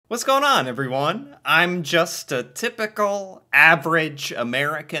What's going on, everyone? I'm just a typical, average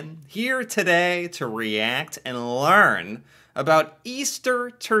American here today to react and learn about Easter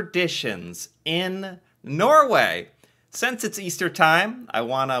traditions in Norway. Since it's Easter time, I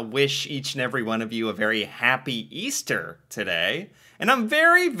want to wish each and every one of you a very happy Easter today. And I'm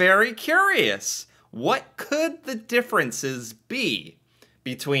very, very curious. What could the differences be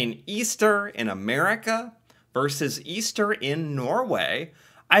between Easter in America versus Easter in Norway?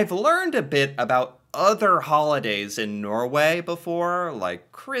 I've learned a bit about other holidays in Norway before,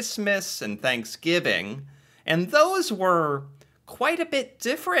 like Christmas and Thanksgiving, and those were quite a bit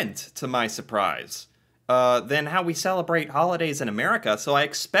different, to my surprise, than how we celebrate holidays in America. So I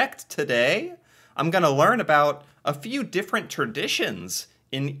expect today I'm going to learn about a few different traditions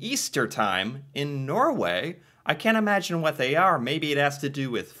in Easter time in Norway. I can't imagine what they are. Maybe it has to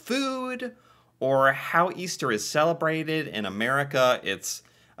do with food or how Easter is celebrated in America. It's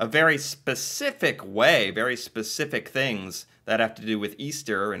a very specific way, very specific things that have to do with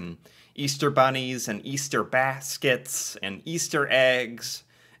Easter and Easter bunnies and Easter baskets and Easter eggs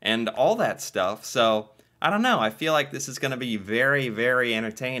and all that stuff. So I don't know. I feel like this is going to be very, very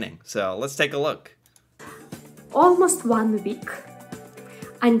entertaining. So let's take a look. Almost 1 week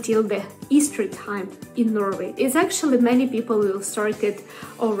until the Easter time in Norway. It's actually many people will start it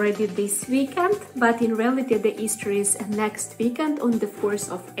already this weekend, but in reality the Easter is next weekend on the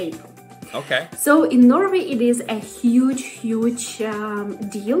 4th of April. Okay. So in Norway it is a huge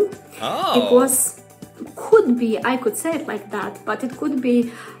deal. Oh. Could be, I could say it like that, but it could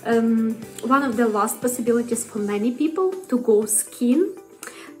be one of the last possibilities for many people to go skiing.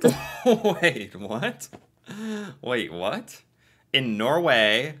 Wait, what? Wait, what? In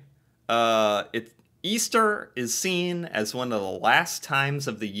Norway, Easter is seen as one of the last times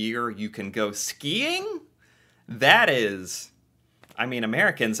of the year you can go skiing? That is, I mean,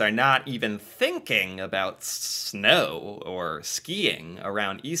 Americans are not even thinking about snow or skiing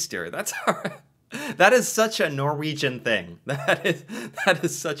around Easter. That is such a Norwegian thing. That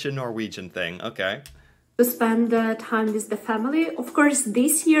is such a Norwegian thing. Okay. To spend time with the family. Of course,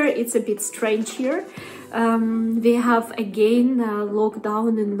 this year it's a bit strange here. We have again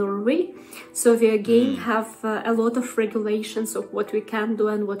lockdown in Norway, so we again have a lot of regulations of what we can do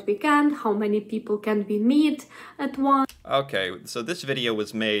and what we can't, how many people can we meet at once. Okay, so this video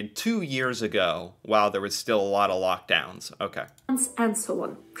was made 2 years ago while there was still a lot of lockdowns. Okay. And so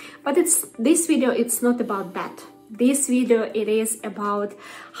on. But this video, it's not about that. This video, it is about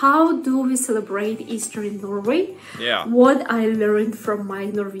how do we celebrate Easter in Norway. Yeah. What I learned from my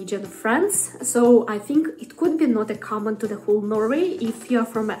Norwegian friends. So I think it could be not a common to the whole Norway. If you are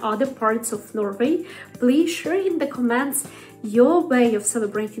from other parts of Norway, please share in the comments your way of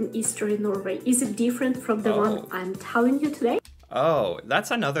celebrating Easter in Norway. Is it different from the one I'm telling you today? Oh,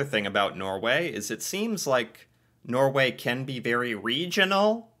 that's another thing about Norway, is it seems like Norway can be very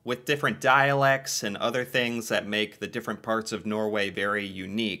regional, with different dialects and other things that make the different parts of Norway very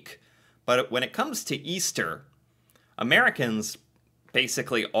unique. But when it comes to Easter, Americans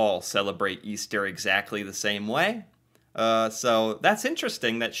basically all celebrate Easter exactly the same way. So that's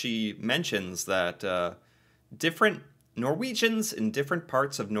interesting that she mentions that different Norwegians in different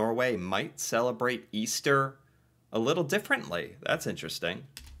parts of Norway might celebrate Easter a little differently. That's interesting.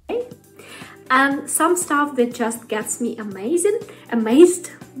 And some stuff that just gets me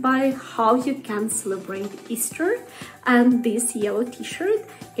amazed by how you can celebrate Easter. And this yellow t-shirt,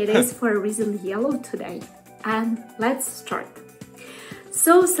 it is for a reason yellow today. And let's start.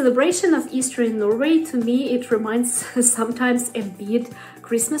 So celebration of Easter in Norway, to me, it reminds sometimes a bit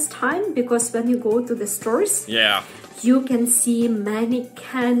Christmas time, because when you go to the stores, you can see many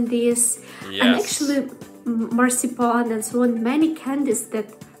candies and actually marzipan and so on, many candies that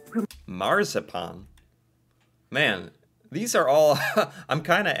marzipan. Man, these are all... I'm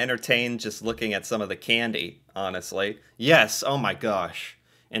kind of entertained just looking at some of the candy, honestly. Yes, oh my gosh.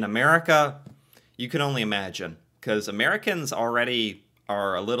 In America, you can only imagine, because Americans already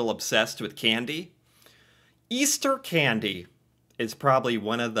are a little obsessed with candy. Easter candy is probably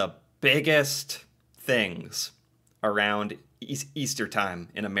one of the biggest things around Easter time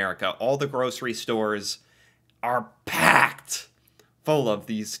in America. All the grocery stores are packed full of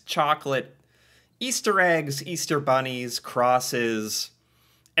these chocolate Easter eggs, Easter bunnies, crosses,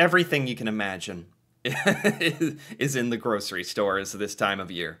 everything you can imagine is in the grocery stores this time of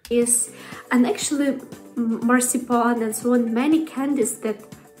year. And actually marzipan and so on, many candies that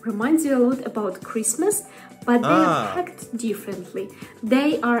reminds you a lot about Christmas, but they are packed differently.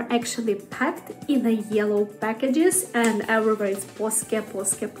 They are actually packed in a yellow packages, and everywhere is påske,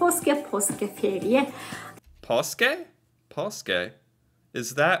 påske, påske, påskeferie. Påske? Påske?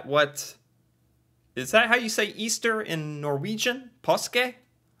 Is that how you say Easter in Norwegian? Påske?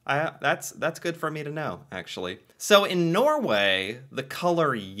 That's good for me to know, actually. So in Norway, the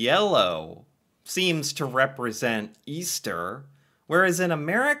color yellow seems to represent Easter, whereas in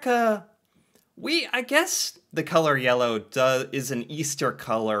America, I guess the color yellow is an Easter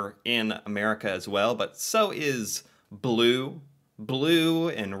color in America as well, but so is blue. Blue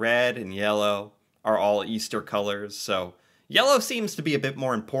and red and yellow are all Easter colors, so yellow seems to be a bit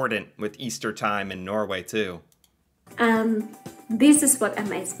more important with Easter time in Norway too. And this is what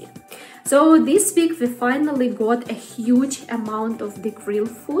amazed me. So this week we finally got a huge amount of the grill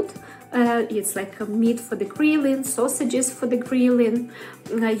food. It's like a meat for the grilling, sausages for the grilling.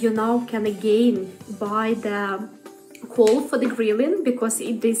 You now can again buy the coal for the grilling because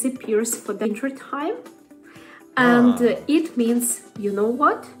it disappears for the winter time. And it means, you know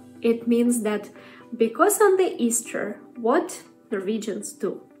what? It means that because on the Easter, what Norwegians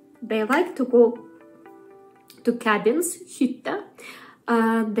do, they like to go to cabins, hytte.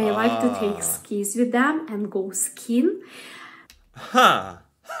 They like to take skis with them and go skiing.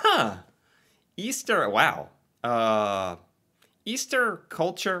 Easter, wow. Easter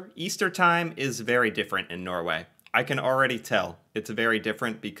culture, Easter time is very different in Norway. I can already tell it's very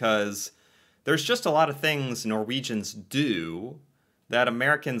different because there's just a lot of things Norwegians do that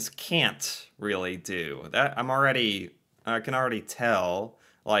Americans can't really do. I can already tell.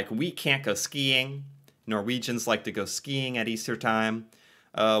 Like, we can't go skiing. Norwegians like to go skiing at Easter time.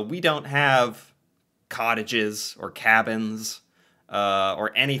 We don't have cottages or cabins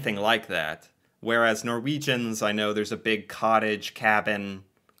or anything like that. Whereas Norwegians, I know there's a big cottage cabin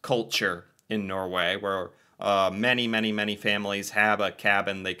culture in Norway where many families have a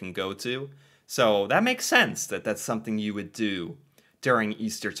cabin they can go to. So that makes sense that that's something you would do during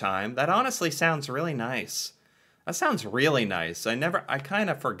Easter time. That honestly sounds really nice. That sounds really nice. I kind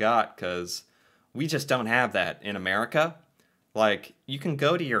of forgot because we just don't have that in America. Like, you can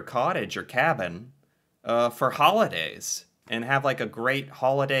go to your cottage or cabin for holidays and have like a great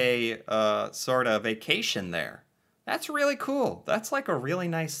holiday sort of vacation there. That's really cool. That's like a really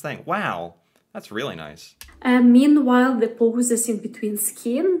nice thing. Wow, that's really nice. Meanwhile, the poses in between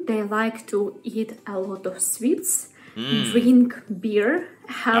skiing, they like to eat a lot of sweets, drink beer,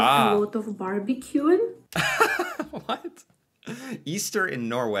 have a lot of barbecuing. What? Easter in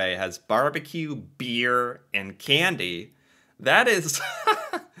Norway has barbecue, beer, and candy. That is...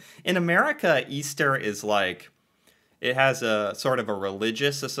 In America, Easter is like... It has a sort of a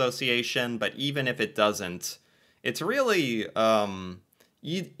religious association, but even if it doesn't, it's really...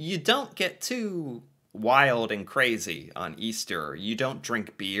 You don't get too wild and crazy on Easter. You don't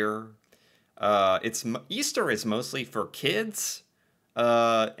drink beer. Easter is mostly for kids,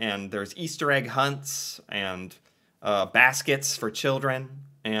 and there's Easter egg hunts and baskets for children,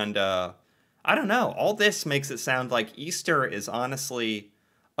 and I don't know. All this makes it sound like Easter is honestly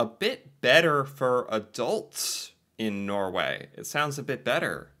a bit better for adults in Norway. It sounds a bit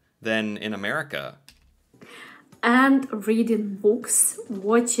better than in America. And reading books,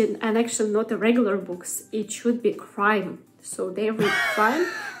 watching, and actually not regular books, it should be crime. So they read crime,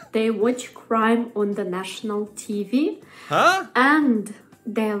 they watch crime on the national TV, and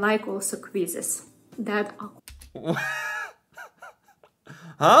they like also quizzes that are...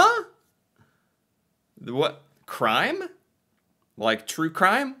 Huh? What? Crime? Like true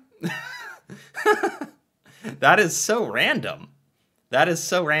crime? That is so random. That is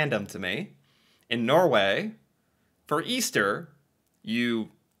so random to me. In Norway, for Easter, you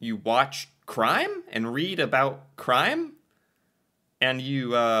watch crime and read about crime, and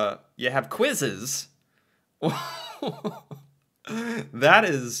you have quizzes. That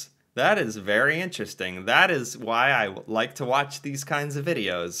is very interesting. That is why I like to watch these kinds of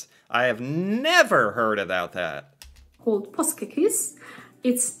videos. I have never heard about that. Called påskequiz.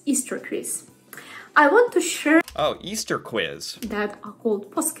 It's Easter quiz. I want to share... Oh, Easter quiz. That are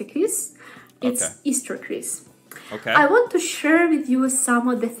called påskequiz. It's Easter quiz. Okay. I want to share with you some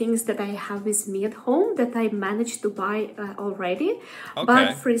of the things that I have with me at home that I managed to buy already. Okay.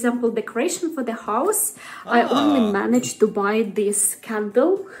 But for example, decoration for the house, I only managed to buy this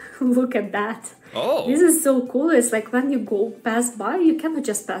candle. Look at that. Oh. This is so cool. It's like when you go pass by, you cannot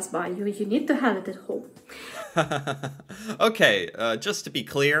just pass by. You need to have it at home. Okay, just to be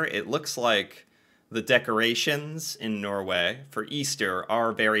clear, it looks like the decorations in Norway for Easter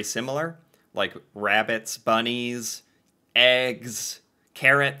are very similar. Like rabbits, bunnies, eggs,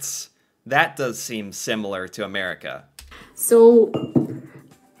 carrots. That does seem similar to America. So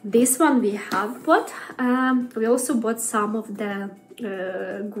this one we have bought. We also bought some of the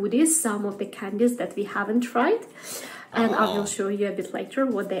goodies, some of the candies that we haven't tried. and I will Oh. show you a bit later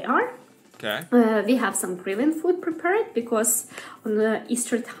what they are. Okay. We have some grilling food prepared because on the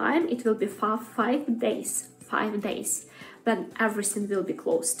Easter time it will be 5 days. 5 days. Then everything will be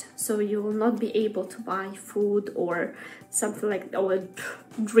closed, so you will not be able to buy food or something like, or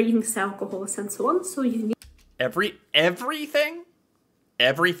drinks, alcohols, and so on. So you need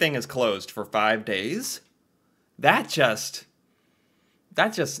Everything is closed for 5 days. That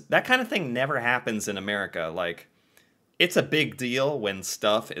kind of thing never happens in America. Like, it's a big deal when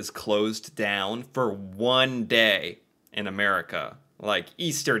stuff is closed down for 1 day in America, like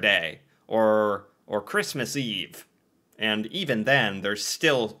Easter Day or Christmas Eve. And even then,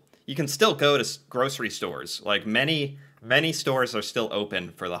 you can still go to grocery stores. Like, many stores are still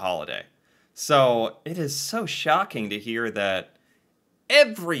open for the holiday. So it is so shocking to hear that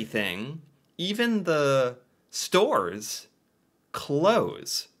everything, even the stores,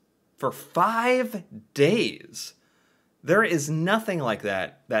 close for 5 days. There is nothing like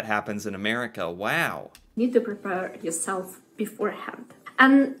that happens in America. Wow. need to prepare yourself beforehand.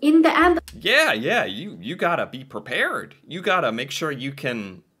 And in the end, Yeah, you gotta be prepared. You gotta make sure you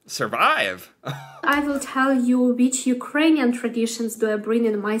can survive. I will tell you which Ukrainian traditions do I bring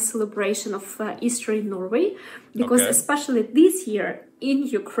in my celebration of Easter in Norway, because Okay. especially this year in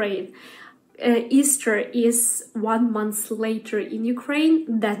Ukraine, Easter is 1 month later in Ukraine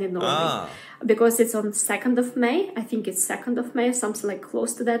than in Norway. Because it's on 2nd of May, I think it's 2nd of May, something like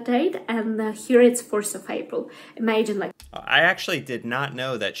close to that date, and here it's 4th of April. Imagine like... I actually did not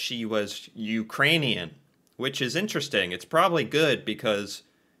know that she was Ukrainian, which is interesting. It's probably good because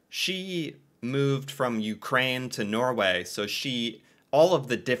she moved from Ukraine to Norway, so all of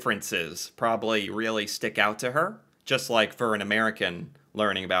the differences probably really stick out to her, just like for an American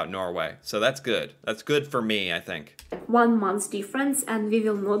learning about Norway. So that's good. That's good for me, I think. 1 month difference, and we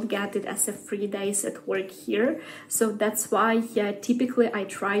will not get it as a 3 days at work here. So that's why typically I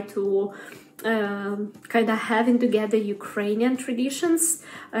try to kind of having together Ukrainian traditions,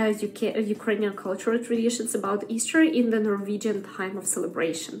 Ukrainian cultural traditions about Easter in the Norwegian time of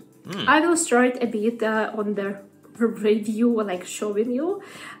celebration. I will start a bit on the review, like showing you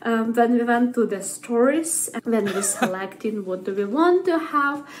when we went to the stores, when we selecting what do we want to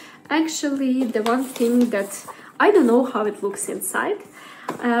have. Actually, the one thing that I don't know how it looks inside,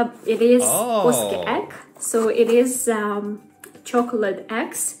 it is Oski egg. So it is chocolate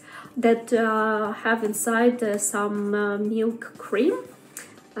eggs that have inside some milk cream.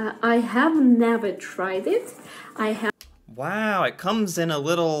 I have never tried it. Wow, it comes in a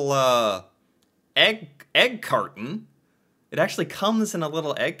little egg carton. It actually comes in a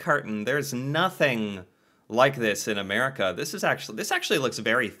little egg carton. There's nothing like this in America. This actually looks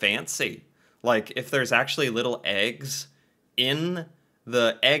very fancy. Like, if there's actually little eggs in the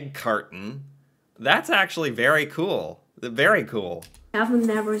egg carton, that's actually very cool. Very cool. I've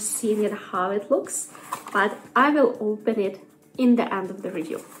never seen it how it looks, but I will open it in the end of the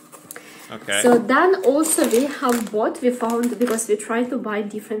review. Okay. So then also we found, because we try to buy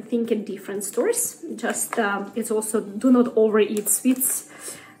different things in different stores, just it's also do not overeat sweets,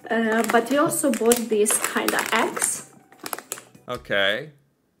 but we also bought these kind of eggs. Okay.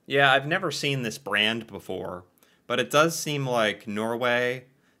 Yeah, I've never seen this brand before, but it does seem like Norway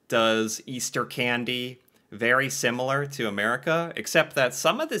does Easter candy very similar to America, except that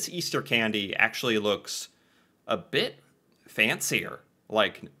some of this Easter candy actually looks a bit fancier.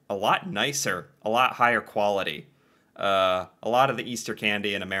 Like, a lot nicer, a lot higher quality. A lot of the Easter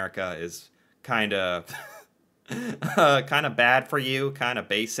candy in America is kind of bad for you, kind of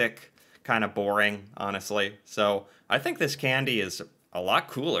basic, kind of boring, honestly. So I think this candy is a lot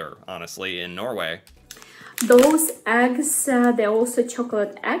cooler, honestly, in Norway. Those eggs, they're also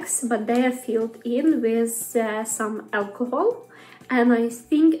chocolate eggs, but they are filled in with some alcohol, and I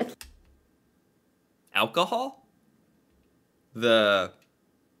think... Alcohol? The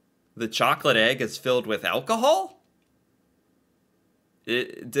chocolate egg is filled with alcohol?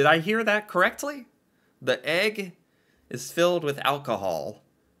 Did I hear that correctly? The egg is filled with alcohol.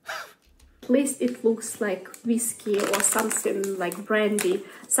 At least it looks like whiskey or something like brandy,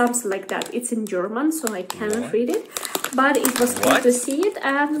 something like that. It's in German, so I cannot read it. But it was cool to see it,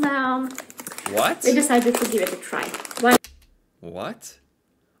 and we decided to give it a try. What?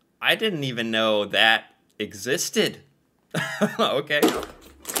 I didn't even know that existed. Okay.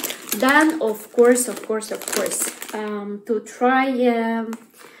 Then, of course, to try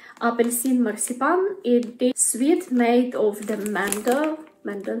apelsine marzipan, it is sweet made of the mandel.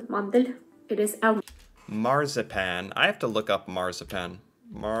 It is almond. Marzipan. I have to look up marzipan.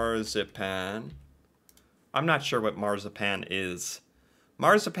 Marzipan. I'm not sure what marzipan is.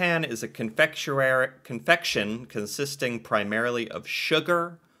 Marzipan is a confection consisting primarily of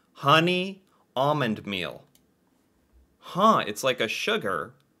sugar, honey, almond meal. Huh, it's like a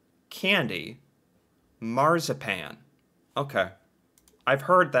sugar candy. Marzipan. Okay. I've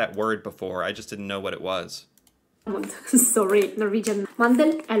heard that word before, I just didn't know what it was. Almond. Sorry, Norwegian.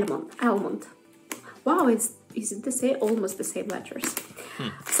 Mandel, almond. Wow, is it the same? Almost the same letters.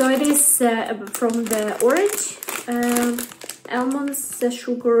 So it is from the orange, almonds,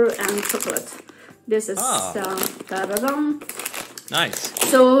 sugar, and chocolate. This is Nice.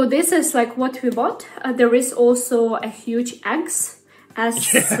 So this is like what we bought. There is also a huge eggs.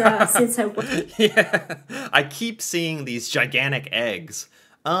 Since I Yeah, I keep seeing these gigantic eggs.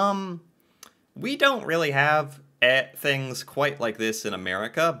 We don't really have things quite like this in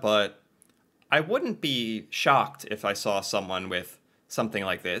America, but I wouldn't be shocked if I saw someone with something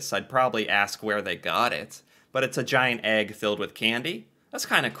like this. I'd probably ask where they got it, but it's a giant egg filled with candy. That's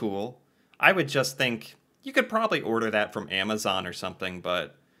kind of cool. I would just think you could probably order that from Amazon or something,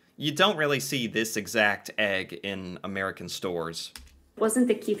 but you don't really see this exact egg in American stores. Wasn't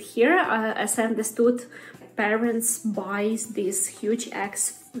a kid here. As I understood, parents buy these huge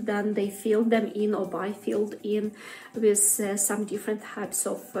eggs, then they fill them in or buy filled in with some different types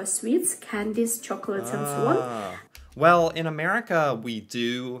of sweets, candies, chocolates, and so on. Well, in America, we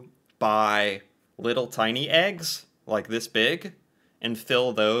do buy little tiny eggs, like this big, and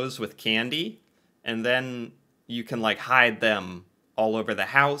fill those with candy, and then you can like hide them all over the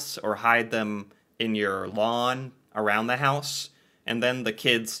house or hide them in your lawn around the house. And then the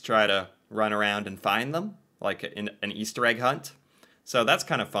kids try to run around and find them, like in an Easter egg hunt. So that's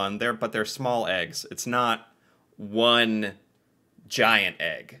kind of fun. But they're small eggs. It's not one giant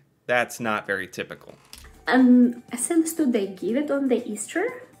egg. That's not very typical. As I understood, they give it on the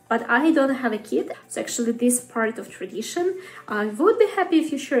Easter, but I don't have a kid. So actually this part of tradition, I would be happy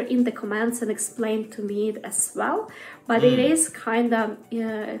if you share in the comments and explain to me it as well. But it is kind of,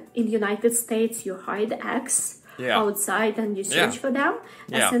 in the United States, you hide eggs outside and you search for them.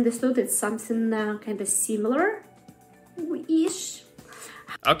 As I understood, it's something kind of similar-ish.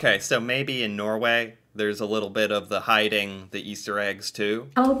 Okay, so maybe in Norway, there's a little bit of the hiding the Easter eggs too.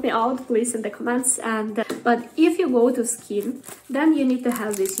 Help me out, please, in the comments. But if you go to skiing, then you need to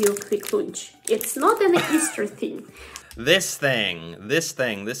have this your quick lunch. It's not an Easter thing. This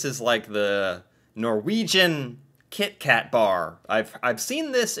is like the Norwegian Kit Kat bar. I've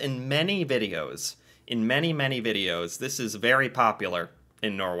seen this in many videos. In many videos, this is very popular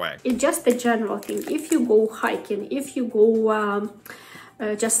in Norway. It's just a general thing. If you go hiking, if you go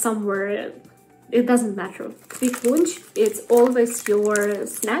just somewhere, it doesn't matter. Quick lunch, it's always your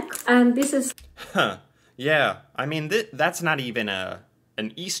snack, and this is... Yeah, I mean, that's not even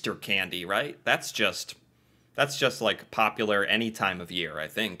an Easter candy, right? That's just like popular any time of year, I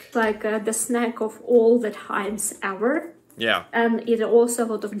think. Like the snack of all the times ever. Yeah. And it also a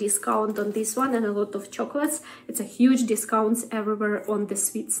lot of discount on this one and a lot of chocolates. It's a huge discounts everywhere on the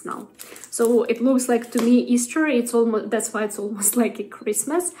sweets now. So it looks like to me Easter, it's almost, that's why it's almost like a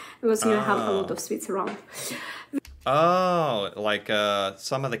Christmas, because you have a lot of sweets around. Oh, like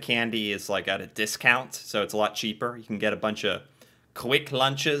some of the candy is like at a discount, so it's a lot cheaper. You can get a bunch of quick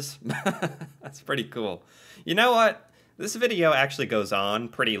lunches. That's pretty cool. You know what? This video actually goes on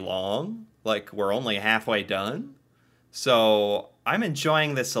pretty long. Like, we're only halfway done. So I'm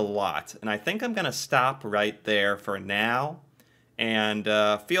enjoying this a lot, and I think I'm going to stop right there for now. And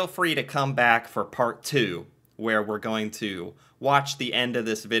feel free to come back for part 2, where we're going to watch the end of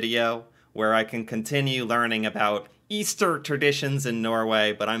this video, where I can continue learning about Easter traditions in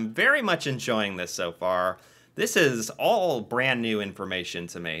Norway, but I'm very much enjoying this so far. This is all brand new information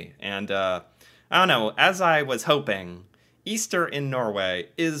to me, and I don't know, as I was hoping, Easter in Norway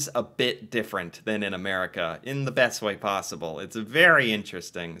is a bit different than in America, in the best way possible. It's very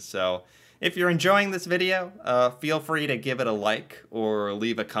interesting, so if you're enjoying this video, feel free to give it a like or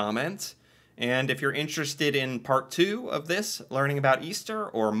leave a comment. And if you're interested in part 2 of this, learning about Easter,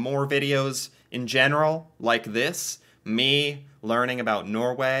 or more videos in general like this, me learning about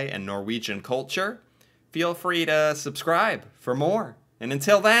Norway and Norwegian culture, feel free to subscribe for more. And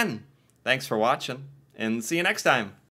until then, thanks for watching, and see you next time.